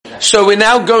So we're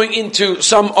now going into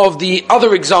some of the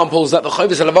other examples that the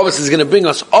Chovos Halevovos is going to bring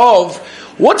us of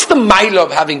what's the mile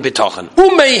of having bitochon.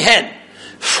 Umeihen,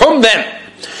 from them,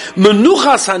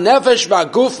 menuchas hanefesh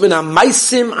v'aguf min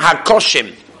hamaisim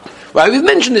hakoshim. Right, we've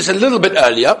mentioned this a little bit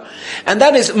earlier, and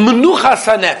that is menuchas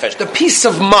hanefesh, the peace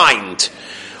of mind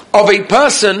of a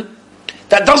person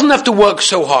that doesn't have to work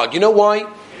so hard. You know why?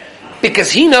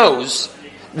 Because he knows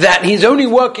that he's only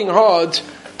working hard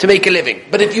to make a living.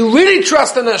 But if you really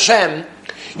trust in Hashem,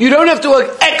 you don't have to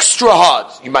work extra hard.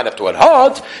 You might have to work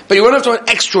hard, but you won't have to work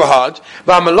extra hard.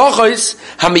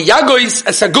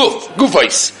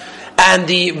 And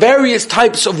the various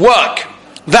types of work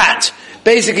that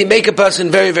basically make a person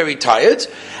very, very tired.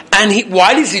 And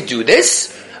why does he do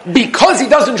this? Because he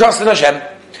doesn't trust in Hashem.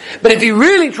 But if he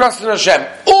really trusts in Hashem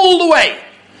all the way,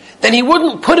 then he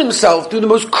wouldn't put himself through the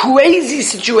most crazy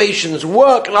situations,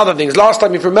 work and other things. Last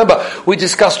time, if you remember, we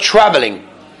discussed traveling.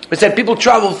 We said people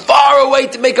travel far away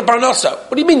to make a parnasa.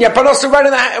 What do you mean? You have parnasa right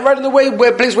in the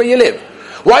place where you live.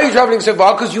 Why are you traveling so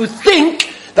far? Because you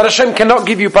think that Hashem cannot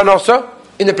give you parnasa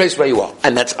in the place where you are.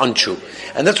 And that's untrue.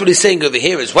 And that's what he's saying over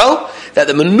here as well, that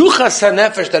the menuchas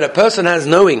hanefesh that a person has,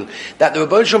 knowing that the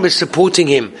Bitochon is supporting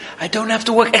him. I don't have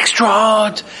to work extra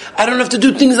hard. I don't have to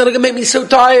do things that are going to make me so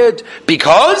tired.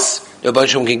 Because the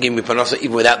Bitochon can give me parnasa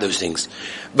even without those things.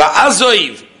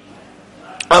 Va'azoiv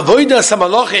avodas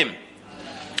hamalachim,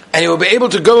 and he will be able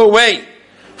to go away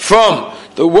from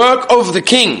the work of the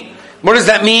king. What does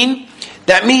that mean?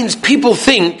 That means people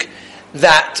think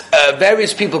that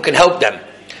various people can help them.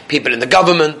 People in the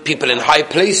government, people in high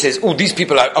places. Oh, these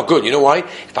people are good. You know why?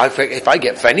 If I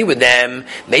get friendly with them,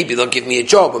 maybe they'll give me a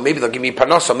job, or maybe they'll give me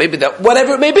parnasa, or maybe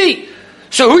whatever it may be.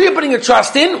 So who are you putting your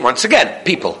trust in? Once again,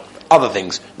 people. Other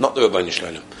things, not the Ribbono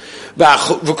Shel Olam.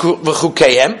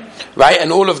 Right?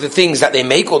 And all of the things that they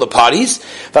make, all the parties.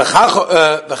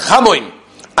 V'chamoim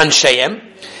ansheim.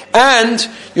 And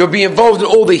you'll be involved in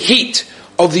all the heat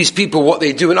of these people, what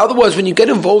they do. In other words, when you get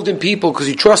involved in people because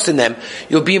you trust in them,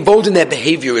 you'll be involved in their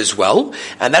behavior as well,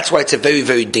 and that's why it's a very,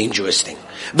 very dangerous thing.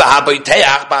 But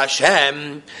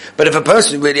if a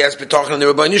person really has bitochon on the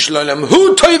Ribbono Shel Olam,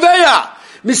 hu toiveya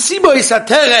misibo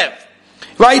isaterev,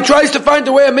 right, he tries to find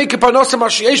a way to make a parnasa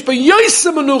mashiyesh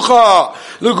b'yoyse menucha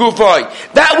l'gufay,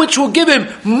 that which will give him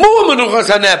more menuchas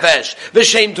hanefesh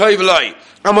v'shem toiv loi,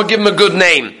 and will give him a good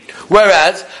name.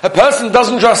 Whereas, a person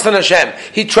doesn't trust in Hashem,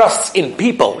 he trusts in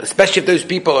people, especially if those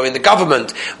people are in the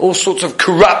government, all sorts of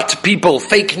corrupt people,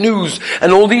 fake news,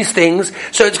 and all these things,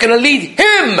 so it's going to lead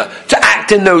him to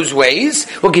act in those ways,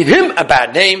 will give him a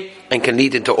bad name, and can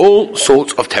lead into all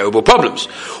sorts of terrible problems.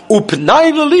 And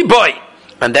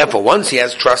therefore, once he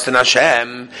has trust in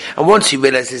Hashem, and once he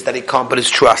realizes that he can't put his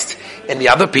trust in the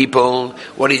other people,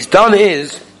 what he's done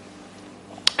is,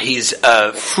 he's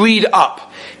freed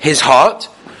up his heart.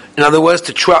 In other words,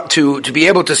 to be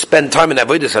able to spend time in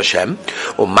avodas Hashem,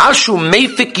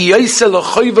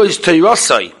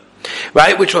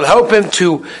 right, which will help him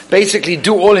to basically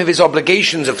do all of his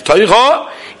obligations of Torah,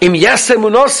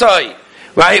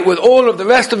 right, with all of the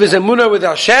rest of his emunah with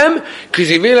Hashem, because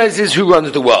he realizes who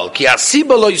runs the world.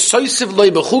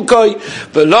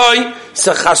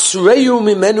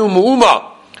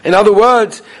 In other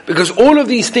words, because all of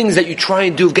these things that you try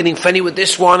and do, of getting friendly with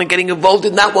this one and getting involved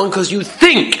in that one because you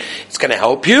think it's going to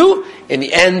help you, in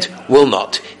the end will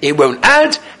not. It won't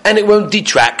add and it won't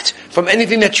detract from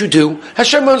anything that you do.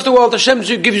 Hashem runs the world. Hashem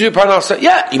gives you parnasa.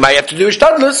 Yeah, you might have to do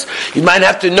ishtadlus. You might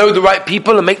have to know the right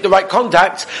people and make the right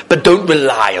contacts, but don't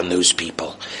rely on those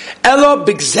people. Elo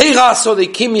b'gzeira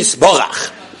sodekim yisborach.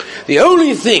 The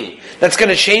only thing that's going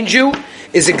to change you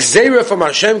is gzeira from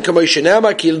Hashem, k'mo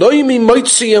shenema ki loy mi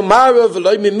moitzi yamara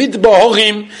v'loy mi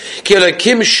midbahorim ki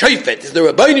elokim shofet. The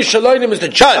Ribbono Shel Olam is the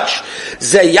judge.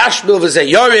 Ze yashbil v'ze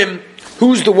yorim.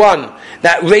 Who's the one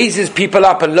that raises people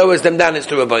up and lowers them down? It's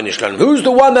the Ribbono Shel Olam. Who's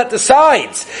the one that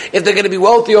decides if they're going to be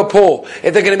wealthy or poor,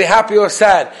 if they're going to be happy or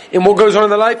sad, in what goes on in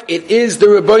their life? It is the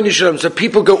Ribbono Shel Olam. So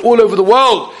people go all over the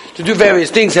world to do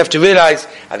various things. They have to realize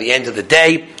at the end of the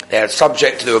day they are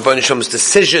subject to the Ribbono Shel Olam's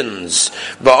decisions.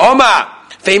 Va'oma,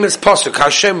 famous pasuk,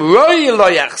 Hashem roi lo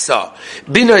yachsa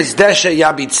binois desha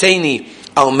yabitzeni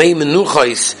al mei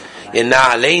menuchos yena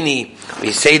aleini.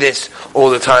 We say this all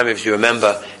the time, if you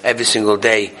remember, every single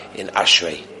day in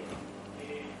Ashrei.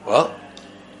 Well,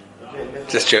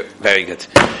 just true. Very good.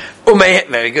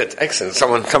 Very good. Excellent.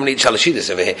 Someone eat shalashidas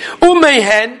over here.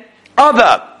 Umehen,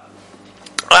 other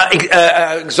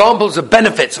examples of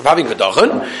benefits of having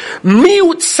bitochon.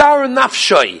 Miut sar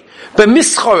nafshay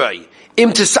b'mischorei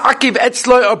im tisakiv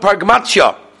etzloi or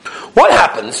pragmatya. What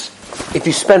happens if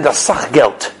you spend a sach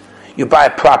geld? You buy a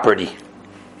property,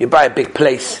 you buy a big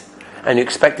place, and you're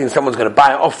expecting someone's going to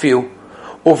buy it off you.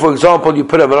 Or, for example, you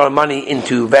put a lot of money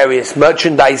into various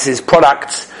merchandises,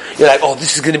 products. You're like, oh,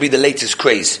 this is going to be the latest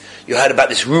craze. You heard about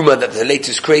this rumor that the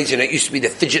latest craze, it used to be the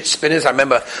fidget spinners. I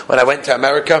remember when I went to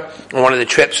America on one of the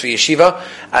trips for yeshiva,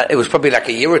 it was probably like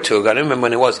a year or two ago. I don't remember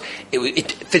when it was.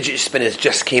 Fidget spinners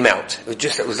just came out. It was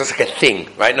just like a thing,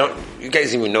 right? No, you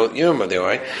guys even know, you remember they were,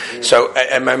 right? So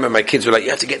I remember my kids were like, you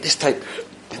have to get this type,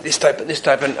 and this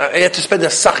type, and I had to spend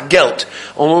a sach geld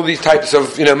on all these types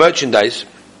of, merchandise.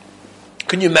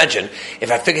 Can you imagine if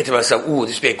I figured to myself, ooh,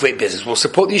 this would be a great business, we'll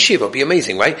support the yeshiva, it'll be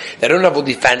amazing, right? They don't have all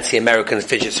the fancy American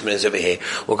fidget spinners over here.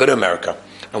 We'll go to America,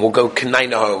 and we'll go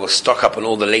Kanainaho, we'll stock up on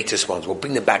all the latest ones, we'll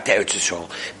bring them back to Eretz Yisrael.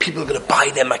 People are going to buy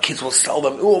them, my kids will sell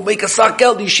them, we'll make a sak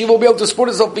geld, the yeshiva will be able to support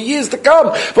itself for years to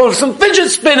come, for some fidget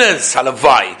spinners,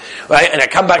 halavai, right? And I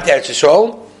come back to Eretz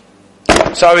Yisrael,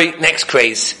 sorry, next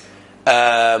craze.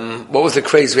 What was the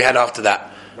craze we had after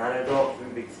that?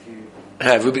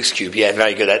 Rubik's Cube, yeah,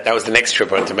 very good. That was the next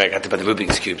trip I went to America. I had to buy the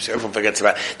Rubik's Cube, so everyone forgets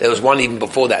about it. There was one even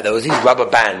before that. There was these rubber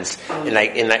bands in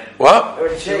like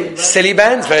what? Silly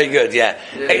bands? Very good, yeah.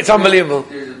 It's unbelievable.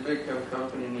 There's a big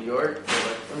company in New York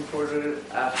that imported it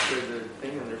after the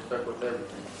thing, and they're stuck with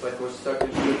everything. It's like we're stuck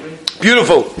with shipping.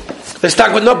 Beautiful. They're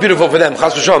stuck with not beautiful for them.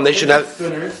 Chas v'shalom. They should have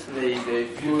spinners. They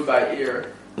flew by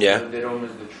ear. Yeah. And they don't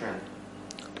miss the trend.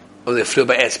 Oh, they flew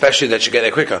by air, especially that you get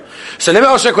there quicker. So let me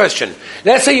ask you a question.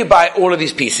 Let's say you buy all of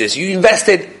these pieces. You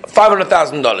invested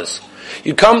 $500,000.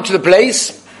 You come to the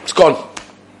place, it's gone.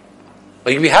 Are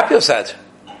you going to be happy or sad?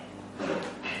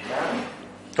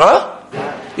 Huh?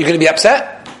 You're going to be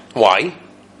upset? Why?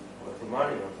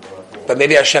 But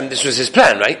maybe Hashem, this was His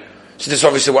plan, right? So this is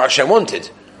obviously what Hashem wanted.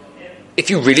 If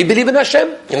you really believe in Hashem,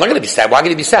 you're not going to be sad. Why are you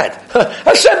going to be sad?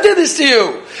 Hashem did this to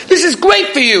you. This is great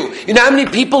for you. You know how many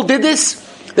people did this?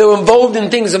 They were involved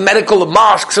in things of medical, of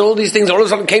masks, and all these things. All of a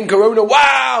sudden came Corona.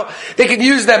 Wow! They could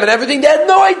use them and everything. They had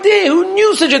no idea. Who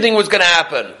knew such a thing was going to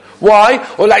happen? Why?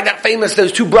 Or like that famous,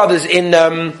 those two brothers in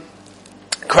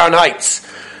Crown Heights.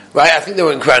 Right? I think they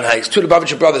were in Crown Heights. Two of the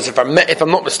Lubavitcher brothers, if I'm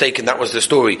not mistaken, that was the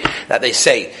story that they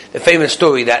say. The famous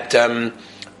story that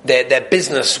their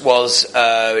business was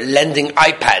lending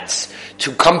iPads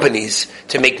to companies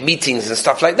to make meetings and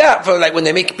stuff like that. For like when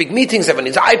they make big meetings, everyone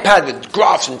needs an iPad with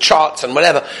graphs and charts and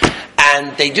whatever.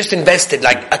 And they just invested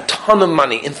like a ton of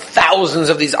money in thousands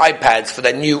of these iPads for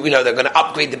their new, they're going to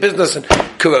upgrade the business, and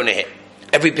Corona hit.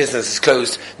 Every business is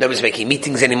closed. Nobody's making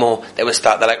meetings anymore. They're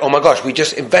like, oh my gosh, we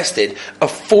just invested a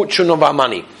fortune of our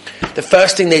money. The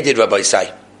first thing they did, Rabbi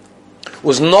Isai,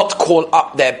 was not call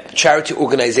up their charity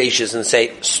organizations and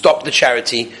say, stop the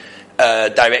charity,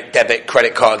 direct debit,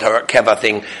 credit card, keva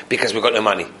thing, because we've got no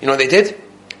money. You know what they did?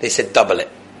 They said, double it.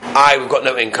 We've got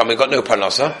no income, we've got no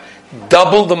parnasa.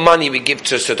 Double the money we give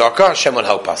to tzedakah, Hashem will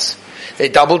help us. They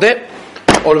doubled it.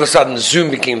 All of a sudden, Zoom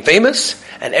became famous,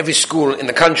 and every school in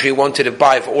the country wanted to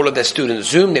buy for all of their students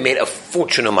Zoom. They made a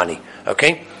fortune of money.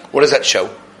 Okay? What does that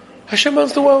show? Hashem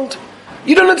runs the world.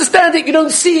 You don't understand it, you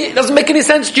don't see it, it doesn't make any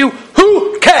sense to you.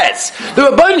 Who cares?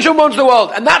 The Bitochon owns the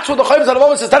world, and that's what the Chovos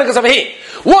Halevovos is telling us over here.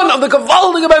 One of the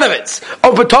gewaltige benefits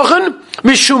of Bitochon,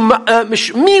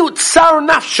 miut tsar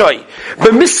nafshoy,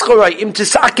 b'mischorei im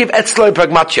tisakiv etzloi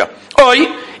pragmatya. Oi,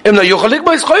 im no yochalik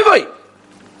b'is chovoi.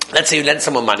 Let's say you lend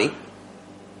someone money,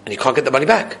 and you can't get the money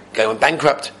back. Guy went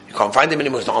bankrupt. You can't find him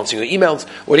anymore. He's not answering your emails.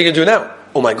 What are you going to do now?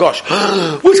 Oh my gosh.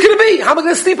 What's going to be? How am I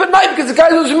going to sleep at night because the guy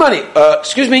owes me money?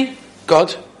 Excuse me.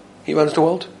 God, He runs the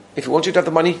world. If He wants you to have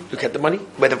the money, you get the money,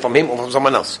 whether from Him or from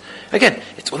someone else. Again,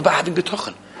 it's all about having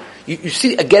Bitochon. You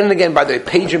see again and again, by the way,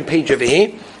 page and page over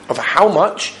here, of how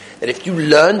much that if you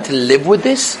learn to live with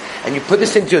this, and you put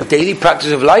this into your daily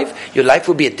practice of life, your life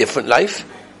will be a different life.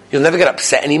 You'll never get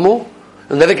upset anymore.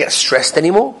 You'll never get stressed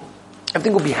anymore.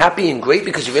 Everything will be happy and great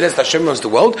because you realize that Hashem runs the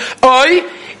world. Let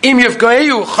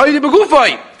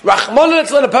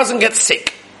a person get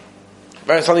sick.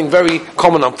 Something very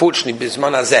common, unfortunately,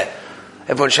 bisman hazeh.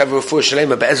 Everyone should have a refuah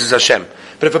shalema be'ezus Hashem.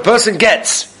 But if a person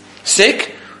gets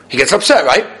sick, he gets upset,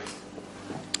 right?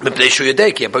 But we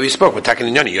spoke with Takin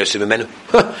Inyoni, Yosef Menu.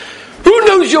 Who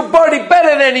knows your body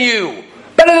better than you?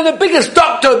 Better than the biggest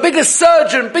doctor, biggest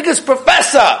surgeon, biggest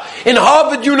professor in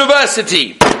Harvard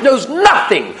University. Knows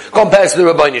nothing compared to the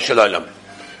Rabbeinu Shalom.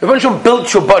 The Rabbeinu Shalom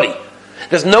built your body.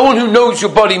 There's no one who knows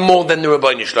your body more than the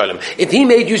Rabbeinu Shalom. If He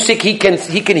made you sick, He can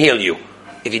heal you.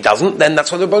 If He doesn't, then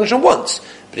that's what the Rabbeinu Shalom wants.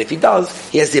 But if He does,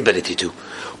 He has the ability to.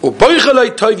 The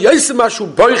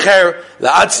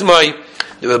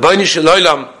Rabbeinu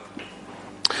Shalom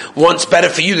wants better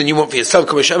for you than you want for yourself.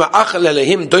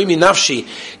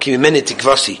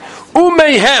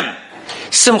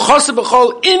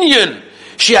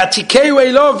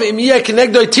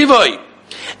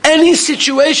 Any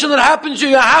situation that happens to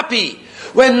you, you're happy.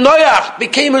 When Noach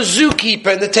became a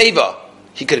zookeeper in the Teva,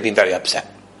 he could have been very upset.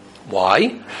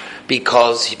 Why?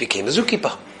 Because he became a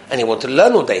zookeeper. And he wanted to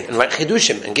learn all day and write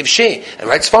chidushim and give share and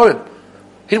write svarim.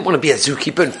 He didn't want to be a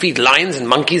zookeeper and feed lions and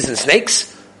monkeys and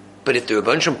snakes. But if the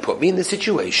Rebbeinu Shalom put me in this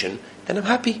situation, then I'm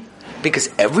happy. Because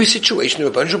every situation the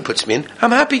Rebbeinu Shalom puts me in,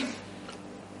 I'm happy.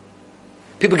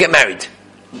 People get married.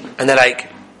 And they're like,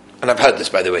 and I've heard this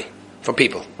by the way, from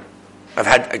people. I've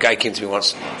had a guy came to me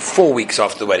once, 4 weeks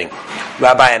after the wedding.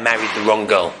 Rabbi, I married the wrong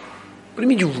girl. What do you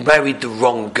mean you married the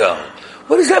wrong girl?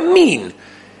 What does that mean?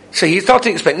 So he started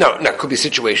to explain, no, it could be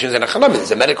situations, and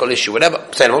there's a medical issue, whatever.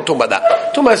 So I'm not talking about that.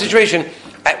 I'm talking about a situation,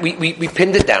 we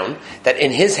pinned it down, that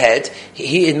in his head,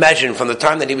 he imagined from the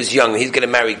time that he was young, he's going to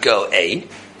marry girl A,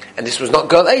 and this was not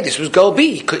girl A, this was girl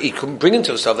B. He couldn't bring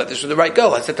into himself that this was the right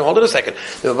girl. I said to him, hold on a second.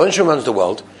 The Rebbeinu Shalom runs the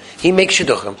world. He makes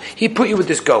shidduchim. He put you with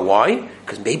this girl. Why?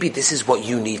 Because maybe this is what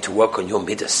you need to work on your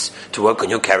midas, to work on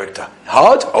your character.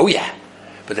 Hard? Oh yeah.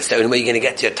 But that's the only way you're going to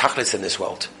get to your tachlis in this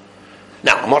world.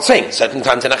 Now, I'm not saying certain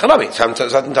times in economy,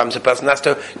 certain times a person has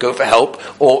to go for help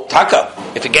or taka.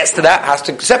 If it gets to that, has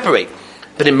to separate.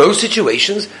 But in most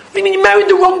situations, what do you mean you married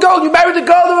the wrong girl? You married the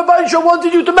girl that Rabbi Shah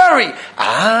wanted you to marry.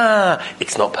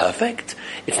 It's not perfect.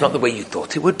 It's not the way you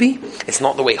thought it would be. It's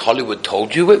not the way Hollywood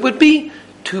told you it would be.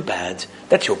 Too bad.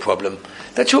 That's your problem.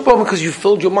 That's your problem because you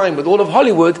filled your mind with all of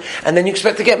Hollywood and then you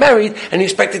expect to get married and you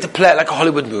expect it to play out like a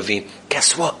Hollywood movie.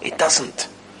 Guess what? It doesn't.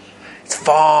 It's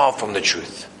far from the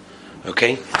truth.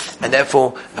 Okay? And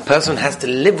therefore, a person has to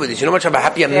live with this. You know how much of a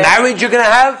happier marriage you're going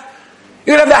to have?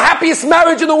 You're going to have the happiest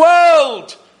marriage in the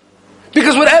world.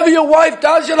 Because whatever your wife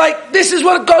does, you're like, this is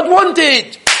what God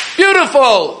wanted.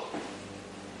 Beautiful.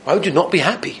 Why would you not be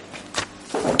happy?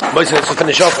 Let's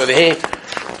finish off over here.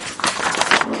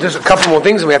 There's a couple more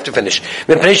things and we have to finish.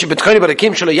 You think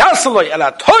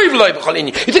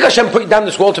Hashem put you down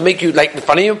this wall to make you like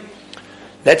fun of you?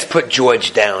 Let's put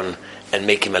George down and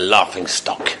make him a laughing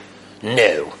stock.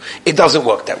 No, it doesn't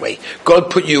work that way.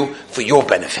 God put you for your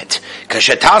benefit. Just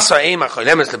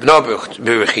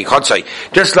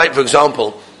like, for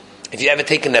example, if you've ever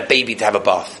taken a baby to have a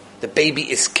bath, the baby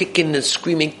is kicking and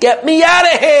screaming, "Get me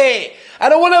out of here! I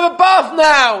don't want to have a bath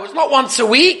now! It's not once a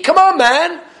week, come on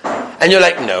man!" And you're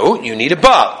like, "No, you need a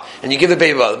bath." And you give the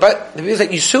baby a bath. But the baby's like,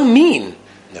 "You're so mean."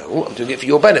 No, I'm doing it for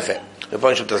your benefit. The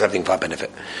Bitochon does everything for our benefit.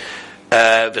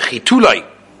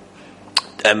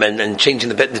 And changing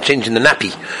the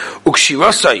nappy.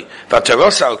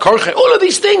 All of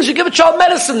these things, you give a child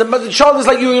medicine, the child is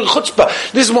like you in chutzpah.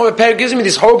 This is what my parent gives me,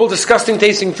 this horrible, disgusting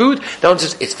tasting food. That one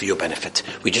says, it's for your benefit.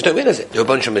 We just don't realize it. The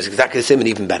Rebbeinu is exactly the same and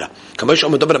even better. And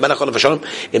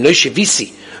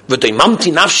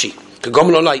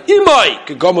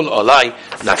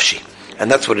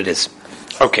that's what it is.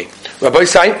 Okay. Rabbi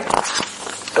Sai,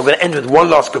 I'm going to end with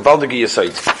one last gewaldige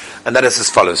yesod, and that is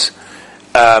as follows.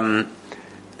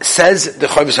 Says the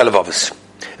Chovos Halevovos,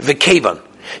 V'kevan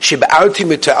shebe'arti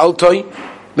mita'altoi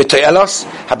mita'elas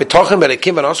HaBitochon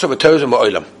v'rekim v'naso v'toros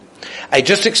v'mo'olam. I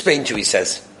just explained to you, he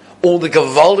says, all the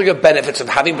gewaldige benefits of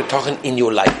having Bitochon in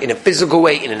your life, in a physical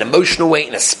way, in an emotional way,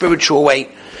 in a spiritual way.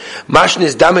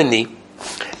 Mashnis dameni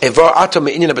evar atom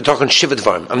me'inyan Bitochon shivat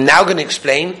dvarim. I'm now going to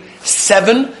explain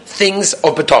 7 things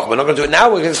of Bitochon. We're not going to do it now.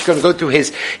 We're just going to go through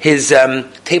his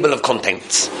table of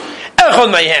contents.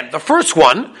 The first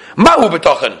one, Ma'u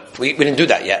Bitochon. We didn't do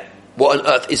that yet. What on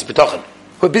earth is Bitochon?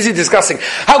 We're busy discussing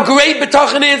how great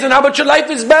Bitochon is and how much your life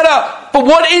is better. But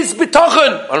what is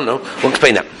Bitochon? I don't know. We'll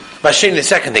explain that. But the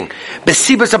second thing,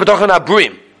 Besibas Bitochon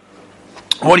Abruim.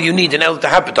 What do you need in order to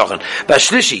have Bitochon?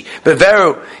 Bashlishi,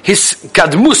 Beveru, his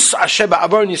kadmus, Asheba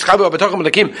Abar, Nischabu, Bitochon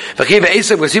Malakim, Vachiva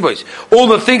Esav, Vasibois. All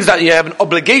the things that you have an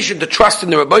obligation to trust in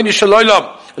the Rebbeinu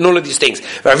Shalom, and all of these things.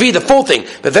 Ravi, the fourth thing,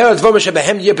 Beveru Dvom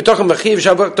Shebehem, Ye Bitochon Vachiv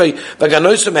Shavotoi,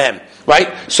 Vaganosu Mehem.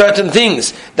 Right? Certain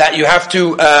things that you have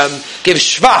to give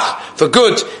shvach for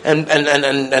good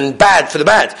and bad for the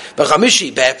bad.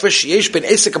 V'chamishi, be'efresh yesh ben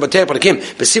esek abater b'rakim,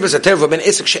 b'sibas ater v'ben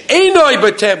esek she'enoi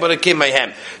bater b'rakim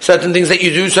mayhem. Certain things that you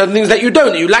do, certain things that you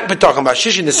don't. You lack Bitochon. About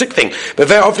shishin, the sick thing.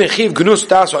 Bever often chiv gnus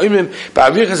das v'oimim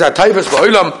ba'avichas ha'tayvas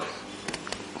v'oilam.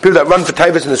 People that run for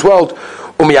tayvas in this world.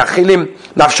 Umiyachilim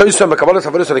nafshoisam b'kavalas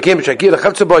ha'avodas ha'rakim b'shagir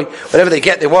l'chavtzaboy. Whatever they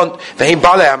get, they want. V'heim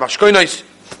b'alei ha'mashkoinos.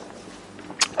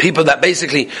 People that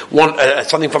basically want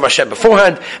something from Hashem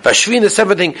beforehand. Vashvin, the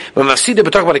seventh thing,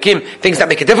 things that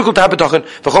make it difficult to have Bitochon.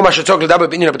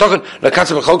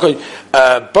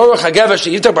 Baruch HaGever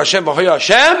she'yivtach b'Hashem b'hoya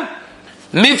Hashem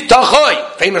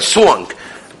miftachoi. Famous song.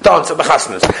 dance at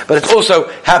Bechasnas. But it also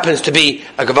happens to be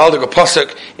a Gavaldiga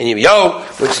Pasuk in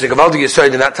Yirmiyahu, which is a Gavaldiga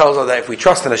Yesod, and that tells us that if we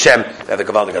trust in Hashem, we have a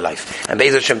Gavaldiga life. And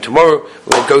Be'ez Hashem, tomorrow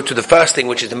we will go to the first thing,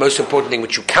 which is the most important thing,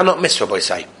 which you cannot miss, Rabbi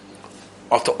say.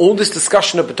 After all this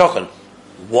discussion of Bitochon,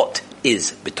 what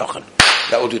is Bitochon?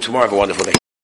 That we'll do tomorrow. Have a wonderful day.